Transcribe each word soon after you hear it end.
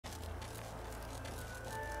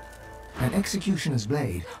An executioner's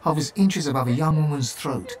blade hovers inches above a young woman's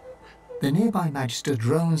throat. The nearby magister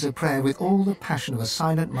drones a prayer with all the passion of a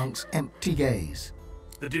silent monk's empty gaze.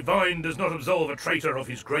 The divine does not absolve a traitor of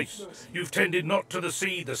his grace. You've tended not to the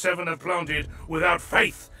seed the seven have planted. Without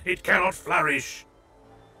faith, it cannot flourish.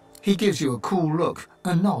 He gives you a cool look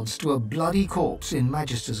and nods to a bloody corpse in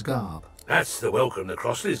magister's garb. That's the welcome the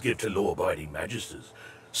Crossleys give to law-abiding magisters.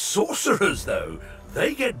 Sorcerers, though,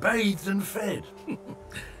 they get bathed and fed.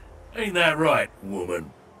 Ain't that right,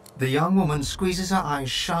 woman? The young woman squeezes her eyes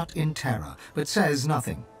shut in terror, but says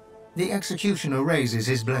nothing. The executioner raises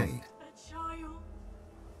his blade.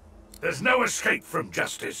 There's no escape from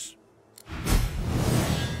justice.